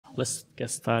Let's get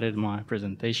started my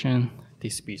presentation.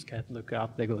 TCP scat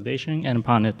lookup degradation and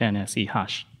per-Netns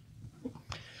Ehash.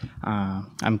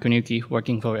 I'm Kuniyuki,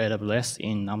 working for AWS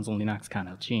in Amazon Linux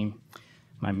kernel team.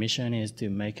 My mission is to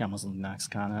make Amazon Linux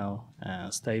kernel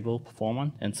stable,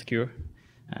 performant, and secure.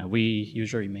 We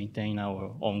usually maintain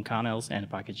our own kernels and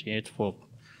package it for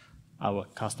our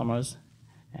customers.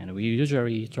 And we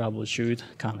usually troubleshoot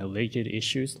kernel-related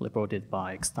issues reported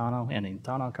by external and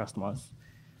internal customers.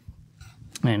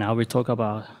 And I will talk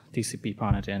about TCP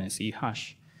per-Netns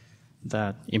Ehash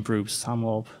that improves some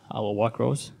of our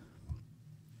workloads.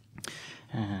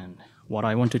 And what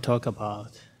I want to talk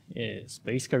about is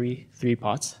basically three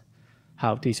parts: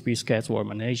 how TCP scats were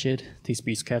managed,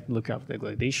 TCP scat lookup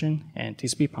degradation, and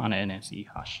TCP per-Netns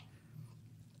Ehash.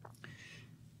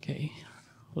 Okay,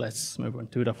 let's move on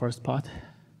to the first part.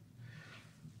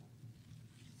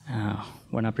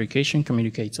 When application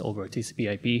communicates over TCP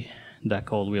IP, the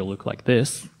code will look like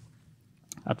this.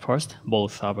 At first,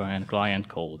 both server and client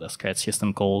call the scat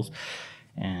system calls,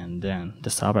 and then the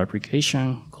server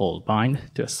application call bind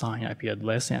to assign IP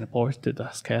address and port to the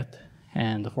scat,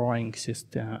 and the following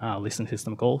system, listen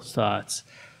system call starts,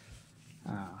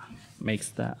 makes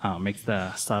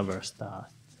the server start,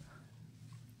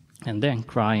 and then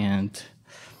client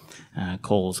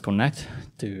calls connect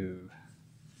to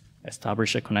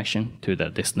establish a connection to the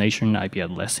destination IP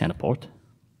address and port.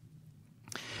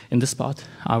 In this part,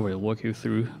 I will walk you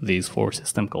through these four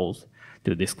system calls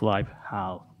to describe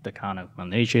how the kernel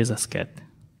manages a scat.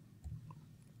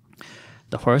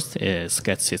 The first is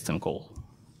scat system call.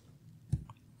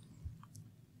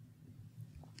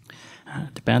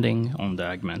 Depending on the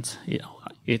arguments,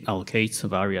 it allocates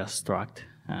various struct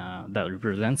that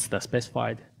represents the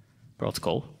specified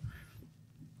protocol.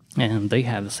 And they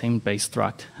have the same base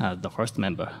struct as the first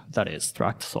member, that is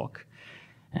struct sock.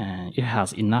 And it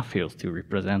has enough fields to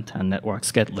represent a network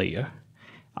scat layer.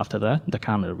 After that, the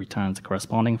kernel returns the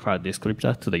corresponding file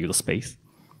descriptor to the user space.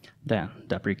 Then,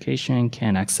 the application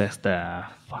can access the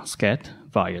scat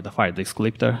via the file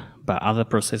descriptor, but other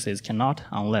processes cannot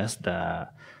unless the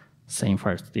same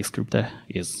file descriptor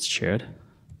is shared.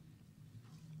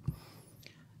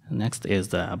 Next is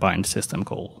the bind system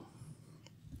call.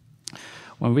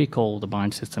 When we call the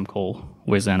bind system call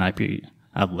with an IP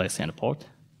address and port,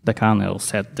 the kernel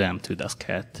set them to the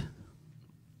scat.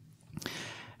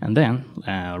 And then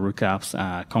lookups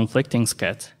conflicting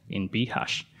scat in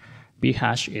bhash.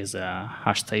 Bhash is a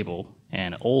hash table,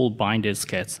 and all binded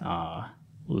scats are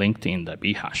linked in the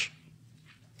bhash.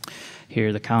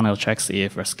 Here, the kernel checks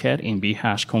if a scat in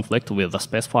bhash conflict with the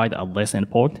specified address and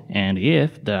port, and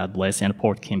if the address and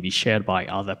port can be shared by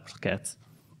other scats.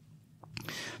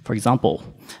 For example,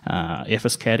 if a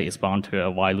scat is bound to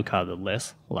a while lookup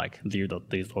address, like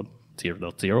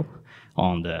 0.0.0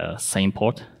 on the same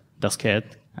port, the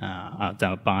scat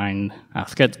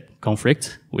scat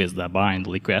conflicts with the bind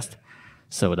request,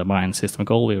 so the bind system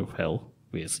call will fail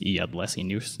with E address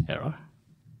in use error.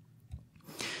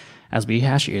 As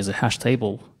bhash is a hash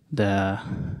table, the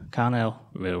kernel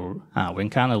will, when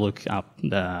kernel looks up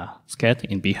the scat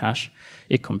in bhash,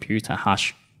 it computes a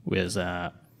hash with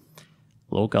a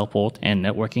local port and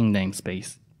networking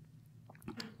namespace,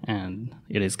 and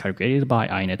it is calculated by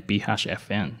inet bhash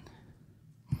fn.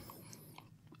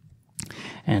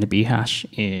 And bhash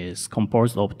is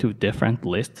composed of two different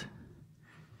lists.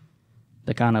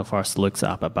 The kernel first looks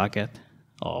up a bucket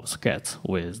of scats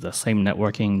with the same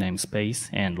networking namespace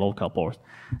and local port.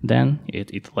 Then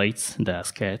it iterates the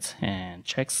scats and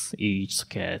checks each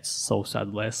scat's source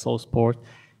address, source port,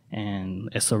 and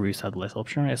SRU's address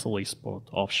option, SRU's port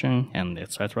option, and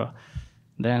etc.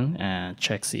 Then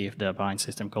checks if the bind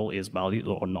system call is valid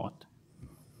or not.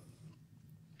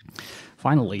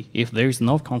 Finally, if there is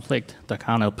no conflict, the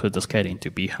kernel puts the scat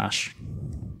into bhash.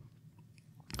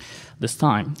 This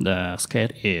time, the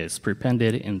scat is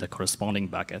prepended in the corresponding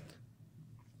bucket.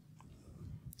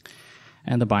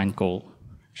 And the bind call,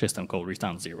 system call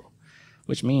returns 0.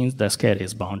 Which means the scat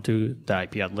is bound to the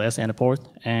IP address and port,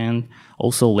 and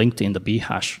also linked in the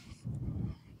bhash.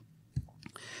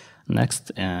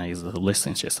 Next is the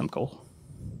listen system call.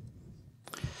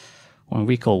 When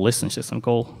we call listen system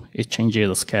call, it changes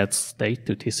the scat's state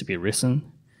to TCP listen,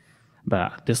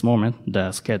 but at this moment,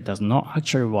 the scat does not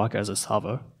actually work as a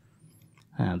server.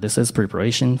 This is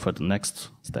preparation for the next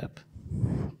step.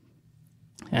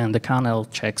 And the kernel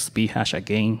checks bhash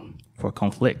again for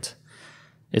conflict.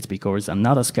 It's because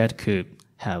another scat could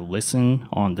have listened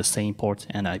on the same port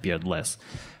and IP address.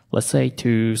 Let's say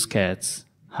two scats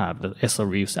have the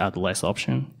SRU's address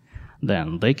option.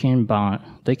 Then they can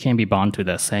be bound to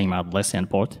the same address and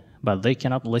port, but they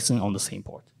cannot listen on the same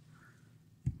port.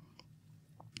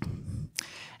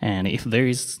 And if there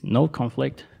is no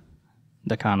conflict,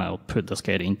 the kernel put the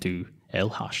scat into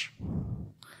Ehash.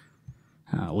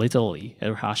 Literally,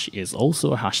 Ehash is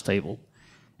also a hash table,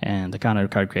 and the kernel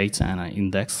calculates an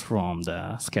index from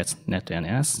the scat's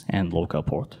netns and local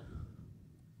port.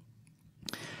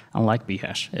 Unlike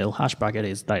bhash, Ehash bucket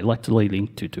is directly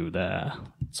linked to the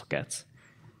sockets,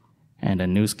 and the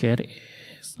new scat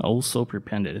is also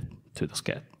prepended to the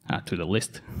scat, to the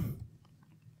list.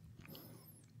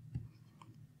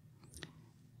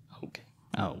 Okay.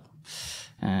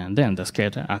 And then the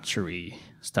scat actually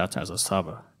starts as a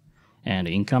server, and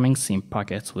incoming SYM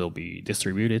packets will be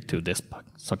distributed to this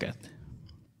socket.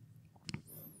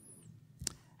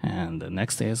 And the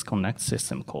next is connect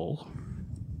system call.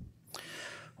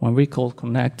 When we call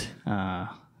connect,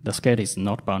 the scat is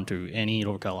not bound to any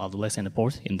local address and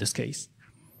port in this case.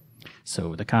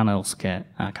 So the kernel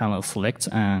selects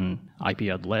an IP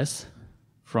address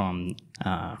from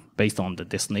based on the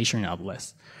destination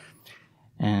address.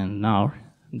 And now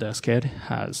the scat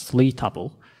has 3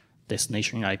 tuple: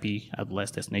 destination IP address,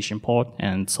 destination port,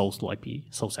 and source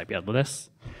IP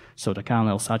address. So the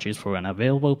kernel searches for an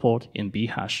available port in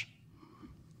bhash.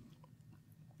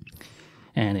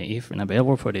 And if an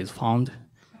available port is found,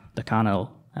 the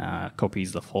kernel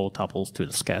copies the 4 tuples to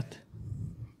the scat.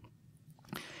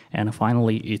 And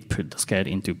finally, it puts the scat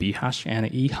into bhash and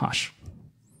Ehash.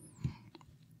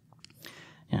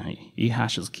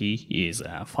 Ehash's key is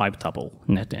a 5-tuple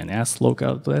netns,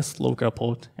 local address, local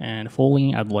port, and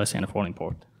foreign address and foreign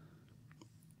port.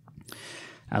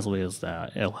 As well as the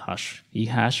Ehash.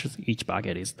 Each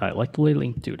bucket is directly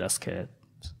linked to the scat.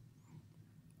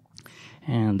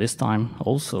 And this time,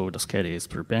 also, the scat is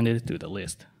prepended to the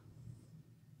list.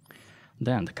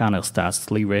 Then the kernel starts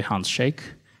 3-way handshake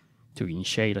to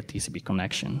initiate a TCP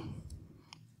connection.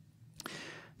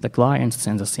 The client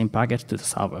sends a SYM packet to the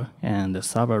server, and the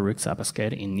server looks up a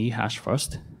scat in Ehash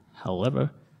first.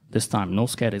 However, this time no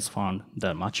scat is found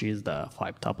that matches the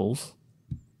 5 tuples.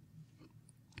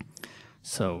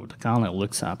 So the kernel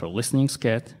looks up a listening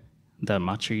scat that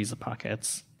matches the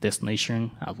packet's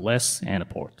destination, address, and a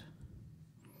port.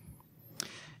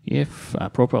 If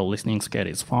a proper listening scat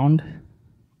is found,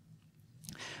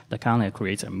 the kernel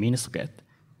creates a mini scat,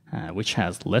 which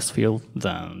has less field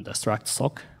than the struct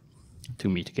sock, to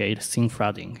mitigate SYM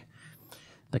flooding.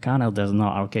 The kernel does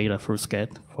not allocate a full scat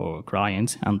for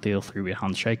clients until 3-way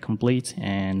handshake complete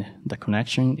and the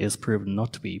connection is proved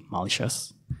not to be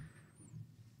malicious.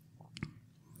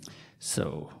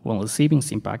 So when receiving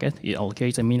SYM packet, it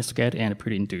allocates a mini scat and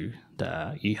put it into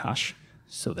the Ehash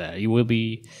so that it will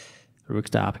be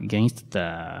looked up against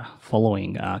the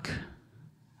following ARC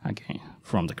again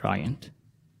from the client.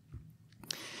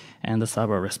 And the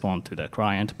server responds to the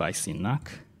client by SYNAC.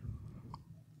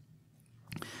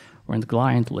 When the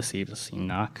client receives a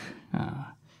SYNAC,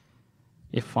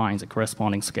 it finds a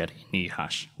corresponding scat in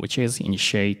Ehash, which is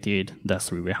initiated the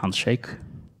 3-way handshake.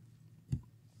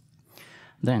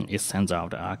 Then it sends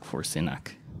out the ARC for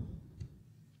SYNAC.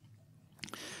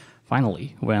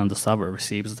 Finally, when the server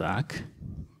receives the ARC,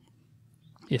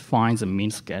 it finds a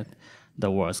min scat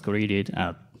that was created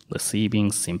at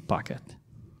receiving SYM packet.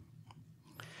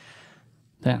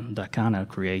 Then the kernel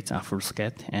creates a full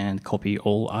scat and copy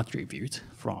all attributes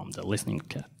from the listening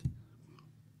scat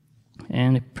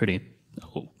and put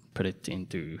it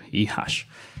into Ehash.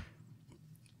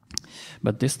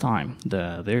 But this time,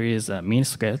 there is a min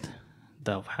scat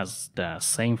that has the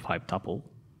same 5 tuple.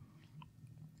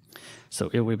 So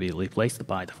it will be replaced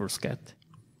by the full scat.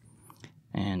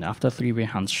 And after 3-way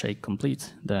handshake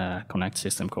complete, the connect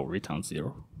system call returns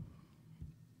 0.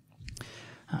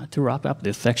 To wrap up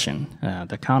this section,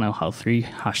 the kernel has 3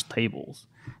 hash tables: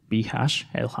 bhash,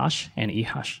 Ehash, and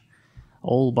Ehash.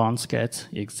 All bound scats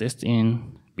exist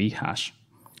in bhash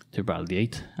to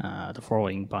validate the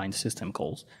following bind system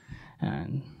calls.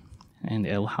 And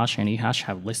Ehash and Ehash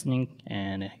have listening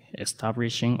and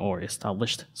establishing or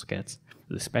established scats,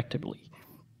 respectively.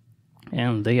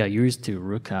 And they are used to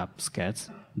look up scats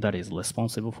that is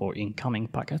responsible for incoming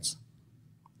packets.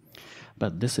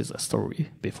 But this is a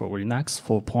story before Linux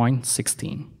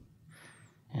 4.16.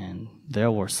 And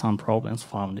there were some problems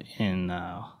found in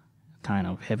kind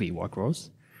of heavy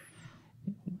workloads.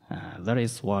 That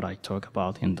is what I talk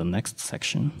about in the next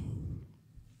section.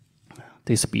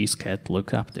 TCP scat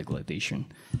lookup degradation.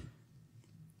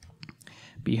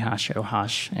 bhash,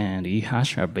 Ehash, and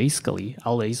Ehash are basically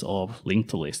arrays of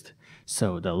linked list.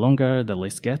 So the longer the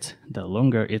list gets, the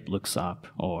longer it looks up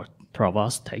or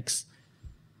traverse takes.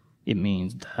 It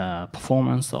means the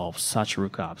performance of such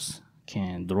lookups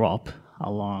can drop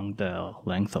along the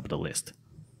length of the list.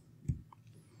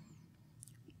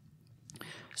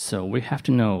 So we have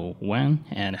to know when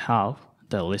and how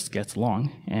the list gets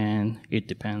long, and it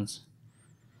depends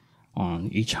on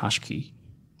each hash key.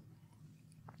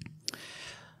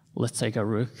 Let's take a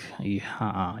look at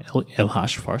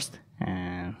Ehash first,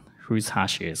 and whose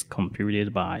hash is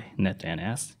computed by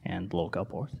netns and local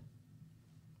port.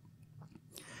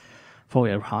 For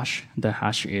Ehash, the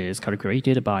hash is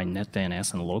calculated by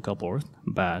netns and local port,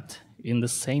 but in the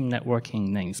same networking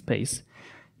namespace,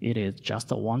 it is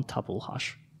just a one tuple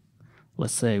hash.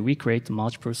 Let's say we create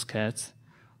multiple scats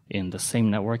in the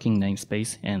same networking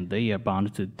namespace, and they are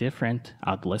bound to different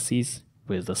addresses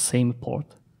with the same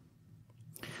port.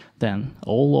 Then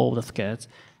all of the scats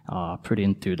are put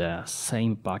into the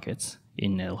same buckets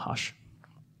in Ehash.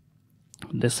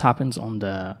 This happens on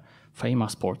the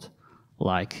famous port,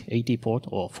 like 80 port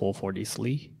or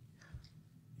 443.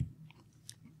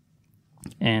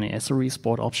 And SRE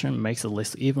port option makes the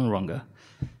list even longer.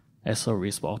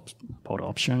 SRE port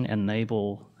option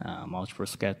enable multiple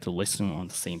scats to listen on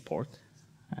the same port.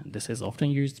 And this is often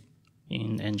used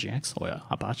in NGX or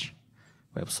Apache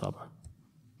web server.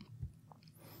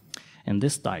 In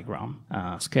this diagram,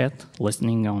 scat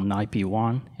listening on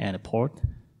IP1 and a port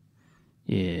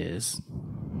is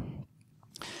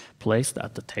placed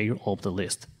at the tail of the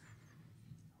list,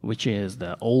 which is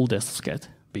the oldest scat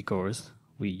because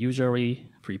we usually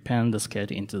prepend the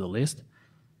scat into the list.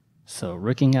 So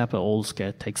looking up an old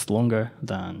scat takes longer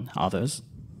than others.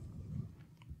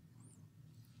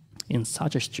 In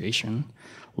such a situation,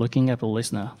 looking up a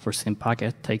listener for SYN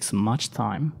packet takes much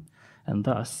time, and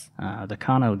thus the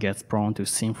kernel gets prone to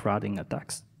SYN flooding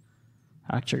attacks.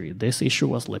 Actually, this issue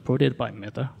was reported by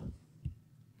Meta,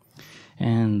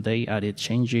 and they added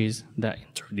changes that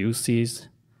introduces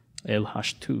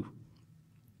Ehash 2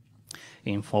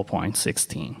 in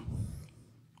 4.16.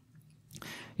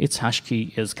 Its hash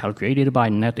key is calculated by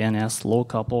netns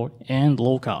local port and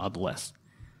local address.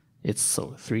 It's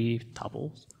so 3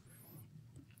 tuples.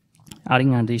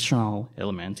 Adding an additional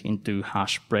element into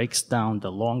hash breaks down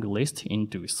the long list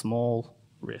into small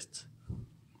lists.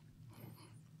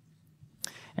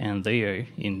 And they are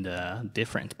in the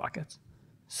different buckets.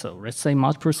 So let's say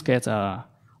multiple scats are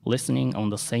listening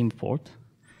on the same port.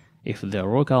 If their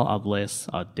local address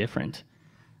are different,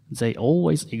 they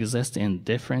always exist in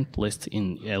different lists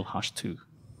in Ehash 2.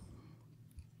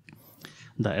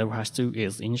 The Ehash 2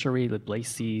 is initially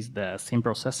replaces the SYN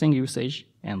processing usage,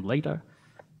 and later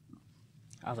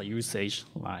other usage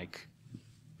like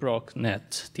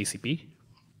per-Net TCP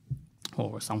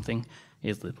or something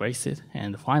is replaced,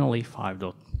 and finally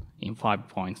in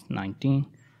 5.19,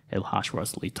 Ehash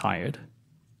was retired.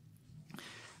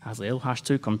 As Ehash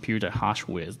 2 compute a hash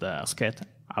with the scat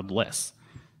address,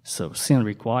 so SYN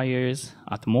requires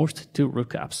at most 2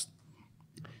 lookups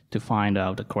to find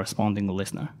out the corresponding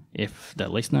listener if the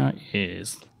listener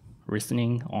is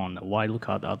listening on a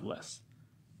wildcard address.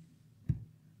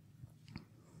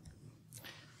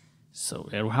 So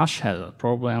Ehash has a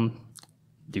problem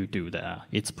due to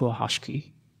its poor hash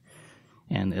key,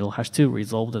 and Ehash 2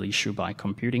 resolved the issue by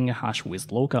computing a hash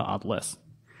with local address.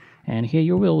 And here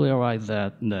you will realize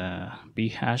that the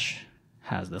Bhash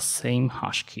has the same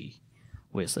hash key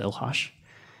with Ehash,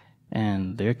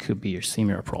 and there could be a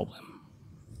similar problem.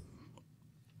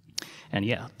 And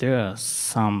yeah, there are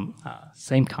some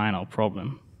same kind of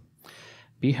problem.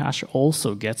 Bhash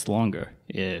also gets longer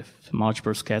if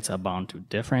multiple scats are bound to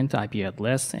different IP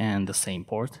address and the same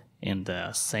port in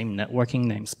the same networking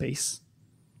namespace.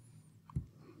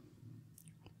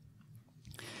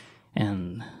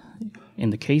 And in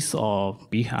the case of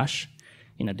Bhash,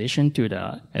 in addition to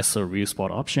the SRE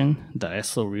port option, the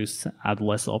SRE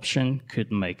address option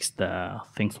could make the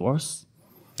things worse.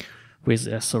 With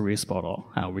SRE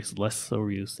port, with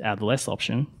SRE address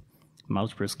option,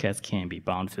 multiple scats can be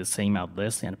bound to the same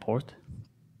address and port.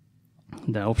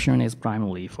 The option is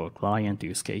primarily for client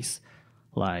use case,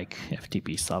 like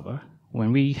FTP server.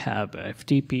 When we have a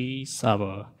FTP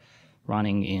server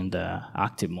running in the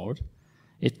active mode,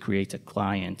 it creates a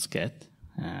client scat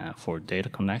for data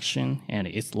connection, and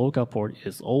its local port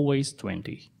is always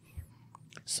 20.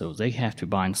 So they have to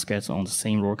bind scats on the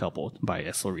same local port by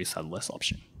SRE address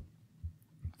option.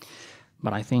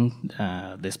 But I think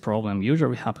this problem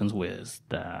usually happens with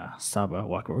the server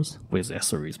workloads with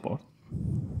SRE port.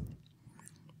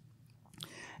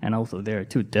 And also there are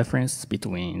 2 differences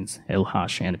between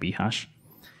Ehash and Bhash.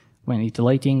 When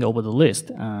iterating over the list,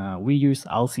 we use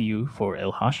RCU for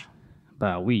Ehash,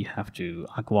 but we have to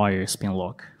acquire spin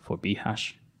lock for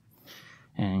Bhash.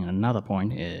 And another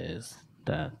point is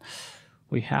that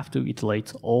we have to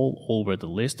iterate all over the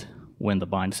list when the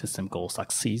bind system goal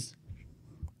succeeds.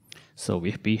 So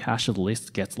if Bhash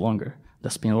list gets longer, the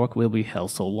spin lock will be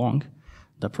held so long,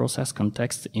 the process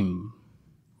context in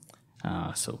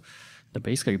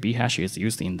basically Bhash is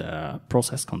used in the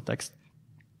process context,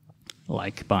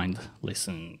 like bind,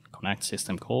 listen, connect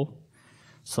system call.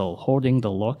 So holding the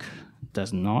lock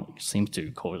does not seem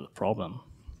to cause a problem,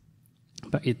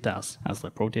 but it does, as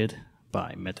reported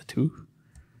by Meta 2.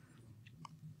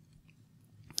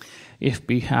 If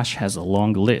Bhash has a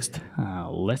long list,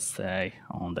 let's say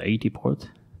on the 80 port,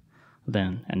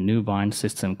 then a new bind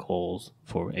system calls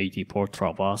for 80 port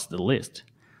traverse the list,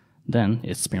 then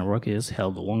its spin lock is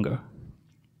held longer.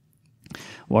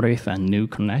 What if a new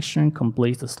connection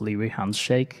completes the three-way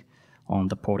handshake on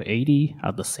the port 80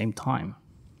 at the same time?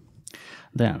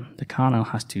 Then the kernel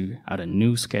has to add a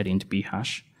new skate into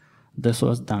Bhash. This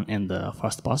was done in the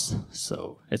first pass,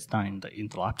 so it's done in the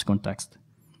interrupt context.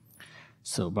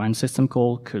 So bind system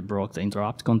call could block the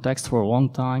interrupt context for a long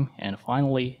time, and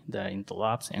finally the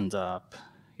interrupt ends up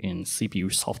in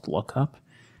CPU soft lookup,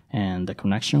 and the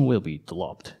connection will be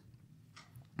dropped.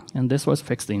 And this was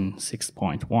fixed in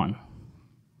 6.1.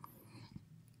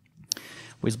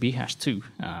 With Bhash 2,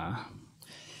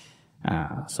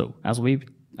 so as with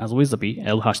the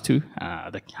Lhash 2,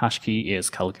 the hash key is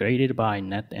calculated by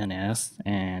netns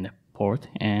and port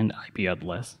and IP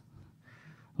address.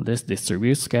 This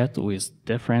distributes get with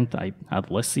different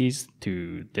addresses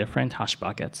to different hash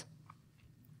buckets.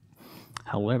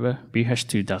 However, Bhash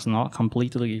 2 does not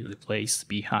completely replace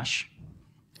Bhash.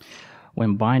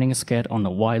 When binding a scat on the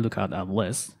Y-lookup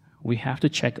address, we have to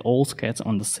check all scats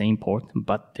on the same port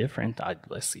but different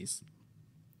addresses.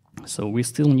 So we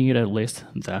still need a list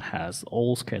that has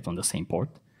all scats on the same port.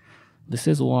 This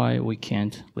is why we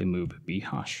can't remove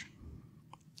Bhash.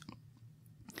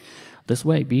 This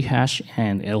way, Bhash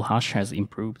and Lhash has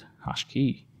improved hash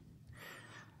key.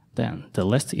 Then the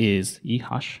list is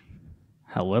Ehash.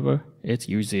 However, it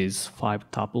uses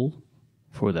 5-tuple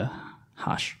for the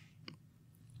hash.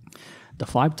 The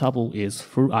 5-tuple is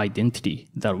full identity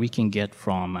that we can get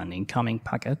from an incoming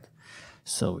packet.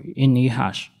 So in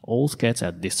Ehash, all scats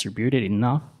are distributed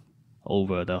enough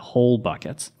over the whole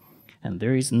bucket, and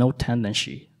there is no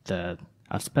tendency that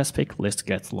a specific list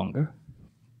gets longer.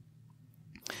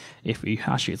 If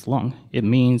Ehash is long, it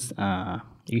means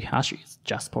Ehash is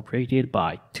just populated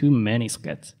by too many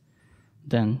scats.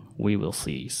 Then we will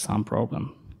see some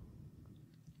problem.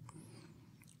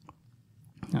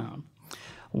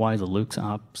 While the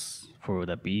lookups for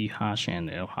the Bhash and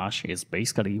Lhash is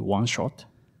basically one shot,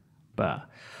 but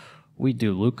we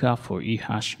do lookup for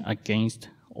Ehash against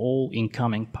all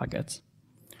incoming packets.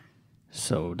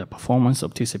 So the performance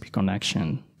of TCP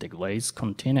connection degrades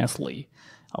continuously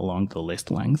along the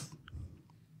list length.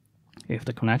 If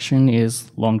the connection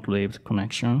is long-lived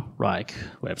connection, like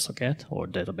WebSocket or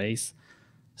database,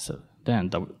 so then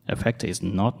the effect is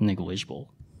not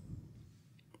negligible.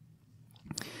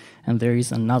 And there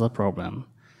is another problem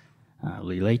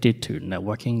related to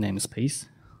networking namespace.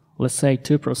 Let's say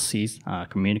two processes are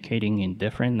communicating in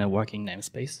different networking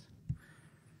namespace,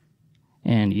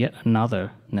 and yet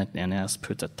another netns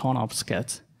puts a ton of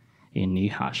scats in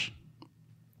Ehash.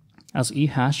 As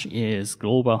Ehash is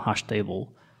global hash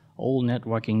table, all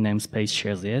networking namespace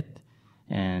shares it,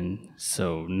 and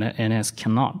so netns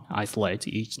cannot isolate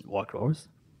each workload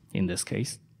in this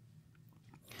case.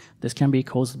 This can be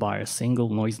caused by a single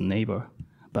noisy neighbor,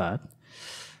 but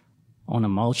on a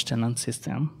multi-tenant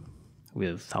system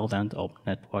with thousands of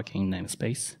networking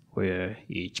namespace where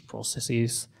each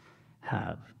processes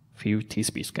have few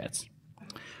TCP scats,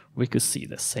 we could see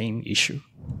the same issue.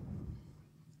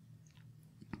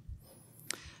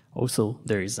 Also,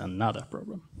 there is another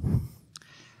problem.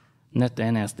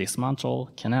 netns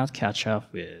dismantle cannot catch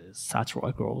up with such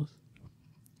workloads.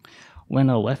 When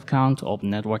a left count of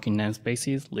networking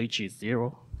namespaces reaches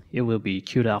 0, it will be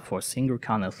queued up for a single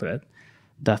kernel thread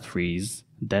that frees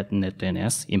that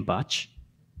netns in batch.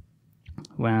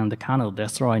 When the kernel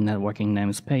destroys networking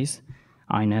namespace,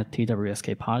 inet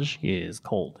twsk page is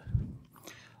called,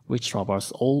 which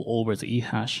traverses all over the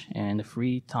Ehash and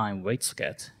free time wait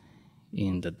scat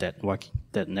in the dead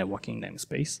networking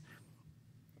namespace.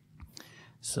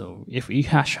 So if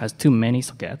Ehash has too many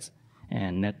sockets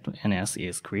and netns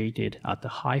is created at a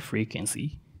high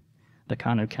frequency, the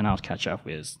kernel cannot catch up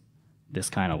with this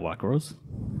kind of workloads.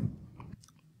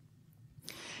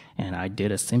 And I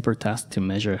did a simple test to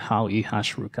measure how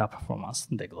Ehash lookup performance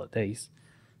degrades.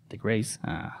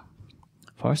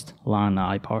 First, run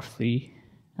I-power3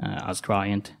 as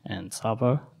client and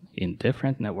server in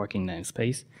different networking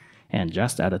namespace, and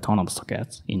just add a ton of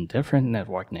sockets in different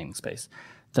network namespace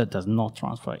that does not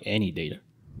transfer any data.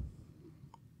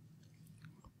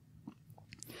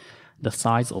 the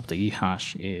size of the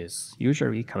Ehash is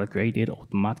usually calculated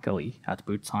automatically at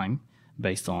boot time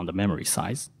based on the memory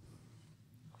size.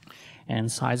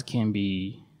 And size can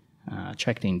be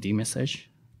checked in dmessage.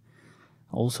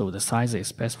 Also, the size is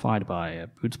specified by a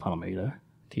boot parameter,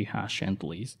 thash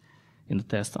entries. In the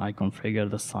test, I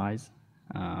configured the size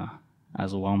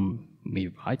as 1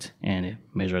 MB and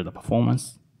measure the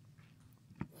performance.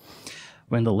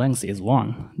 When the length is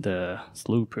 1, the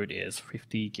throughput is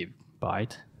 50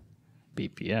 GB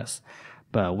bps,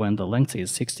 but when the length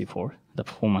is 64, the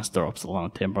performance drops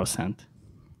around 10%.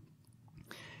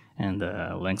 And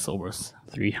the length over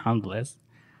 300,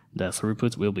 the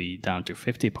throughput will be down to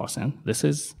 50%. This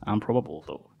is improbable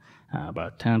though.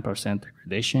 About 10%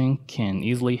 degradation can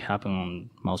easily happen on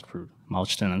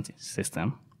multi-tenant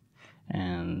system.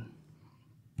 And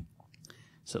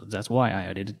so that's why I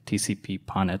added TCP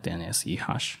per-Netns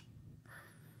Ehash.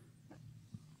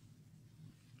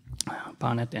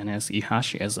 per-Netns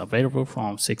Ehash is available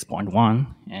from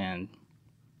 6.1, and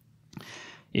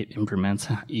it implements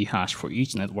Ehash for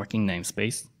each networking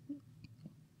namespace,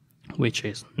 which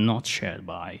is not shared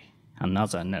by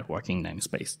another networking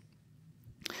namespace.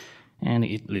 And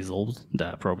it resolves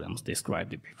the problems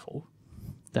described before.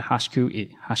 The hash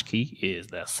key is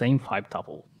the same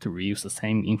 5-tuple to reuse the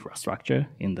same infrastructure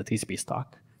in the TCP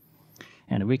stack.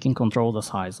 And we can control the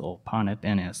size of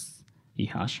per-Netns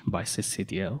Ehash by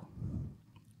sysctl.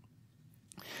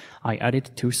 I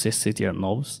added 2 sysctl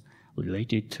nodes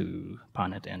related to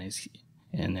per-Netns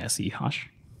Ehash.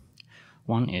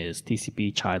 One is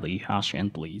TCP child Ehash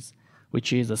entries,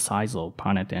 which is the size of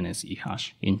per-Netns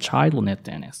Ehash in child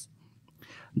netns.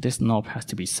 This knob has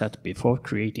to be set before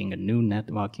creating a new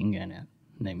networking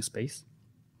namespace.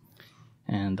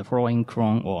 And the following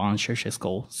cron or unshared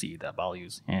syscall see the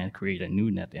values and create a new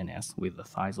netns with the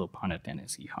size of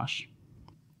per-Netns Ehash.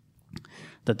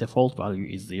 The default value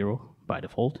is 0 by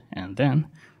default, and then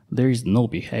there is no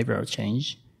behavioral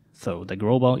change, so the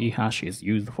global Ehash is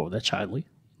used for the child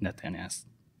netns.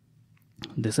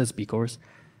 This is because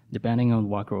depending on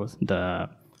workload, the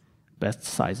best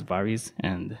size varies,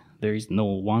 and there is no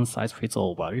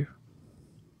one-size-fits-all value.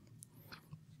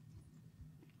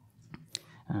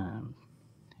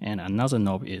 And another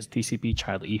knob is TCP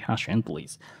child Ehash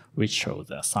entries, which shows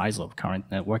the size of current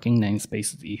networking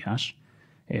namespace's Ehash.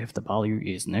 If the value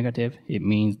is negative, it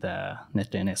means the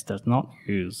netns does not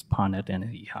use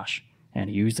per-Netns Ehash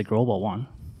and use the global one.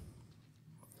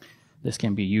 This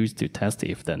can be used to test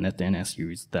if the netns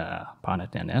use the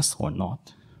per-Netns or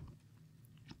not.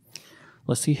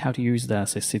 Let's see how to use the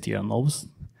sysctl nodes.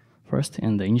 First,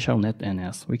 in the initial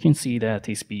netns, we can see that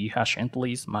TCP Ehash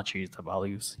entries matches the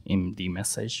values in the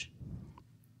message.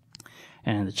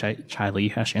 And the child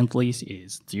Ehash entries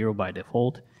is 0 by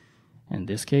default. In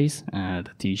this case,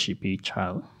 the TCP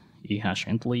child Ehash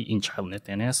entry in child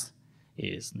netns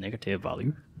is negative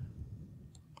value.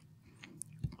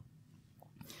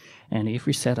 And if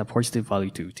we set a positive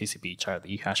value to TCP child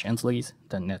Ehash entries,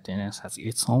 the netns has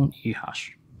its own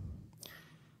Ehash.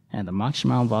 And the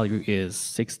maximum value is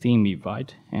 16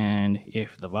 MB, and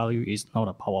if the value is not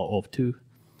a power of 2,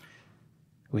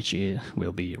 which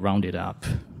will be rounded up.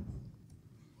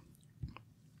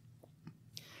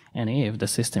 And if the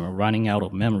system is running out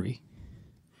of memory,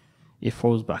 it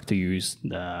falls back to use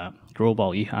the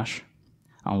global Ehash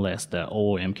unless the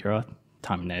OOM killer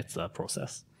terminates the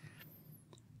process.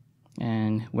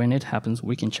 And when it happens,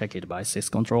 we can check it by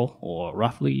syscontrol or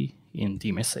roughly in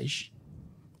dmessage.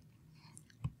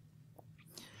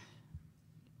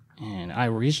 And I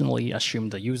originally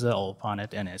assumed the user of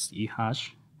per-Netns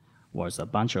Ehash was a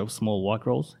bunch of small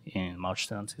workloads in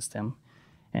multi-tenant system,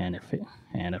 and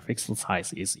a fixed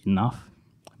size is enough.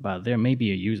 But there may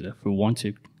be a user who wants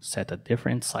to set a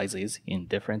different sizes in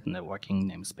different networking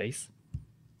namespace.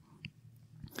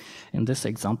 In this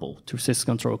example, two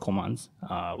syscontrol commands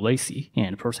are lazy,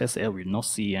 and process L will not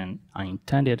see an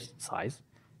unintended size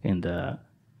in the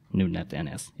new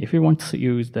netns. If you want to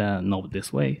use the knob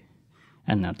this way,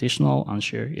 an additional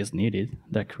unshare is needed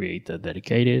that create a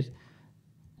dedicated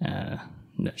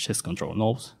syscontrol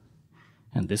knobs,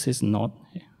 and this is not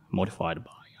modified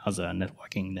by other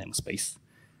networking namespace.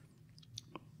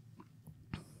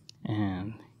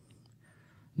 And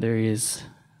there is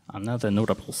another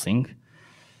notable thing.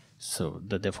 So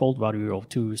the default value of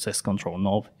two syscontrol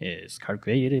knob is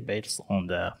calculated based on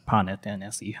the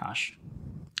per-Netns Ehash.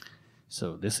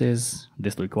 So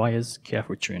this requires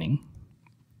careful tuning.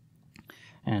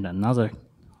 And another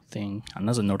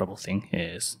notable thing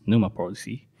is NUMA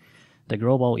policy. The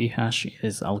global Ehash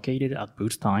is allocated at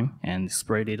boot time and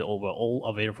spread over all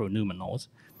available NUMA nodes,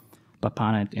 but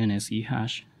per-Netns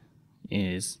Ehash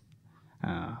is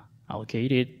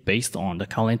allocated based on the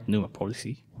current NUMA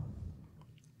policy.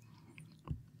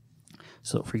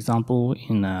 So for example,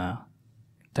 in a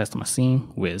test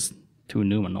machine with 2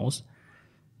 NUMA nodes,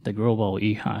 the global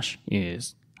Ehash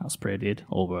is spread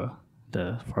over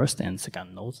the first and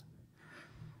second nodes.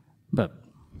 But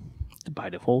by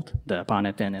default, the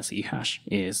per-Netns Ehash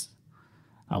is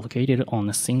allocated on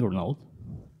a single node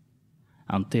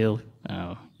until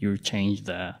you change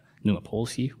the NUMA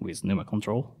policy with NUMA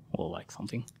control or like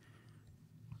something.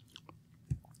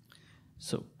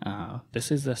 So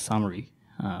this is the summary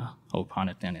of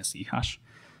per-Netns Ehash.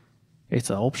 It's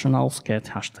an optional socket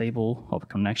hash table of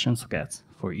connection sockets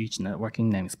for each networking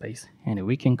namespace, and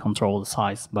we can control the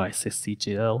size by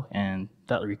sysctl, and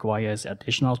that requires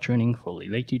additional tuning for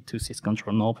related to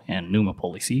syscontrol knob and NUMA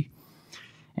policy.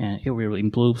 And it will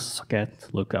improve socket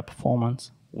lookup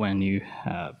performance when you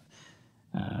have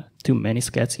too many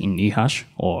sockets in Ehash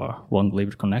or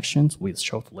long-lived connections with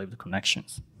short-lived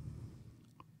connections.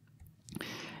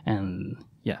 And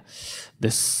yeah,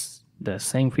 the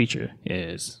same feature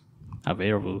is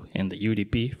available in the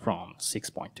UDP from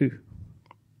 6.2.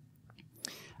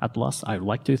 At last, I would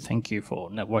like to thank you for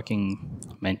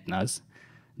networking maintainers.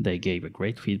 They gave a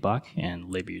great feedback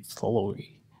and reviewed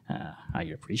thoroughly. I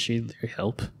appreciate their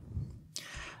help.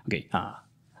 Okay,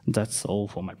 that's all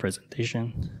for my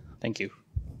presentation. Thank you.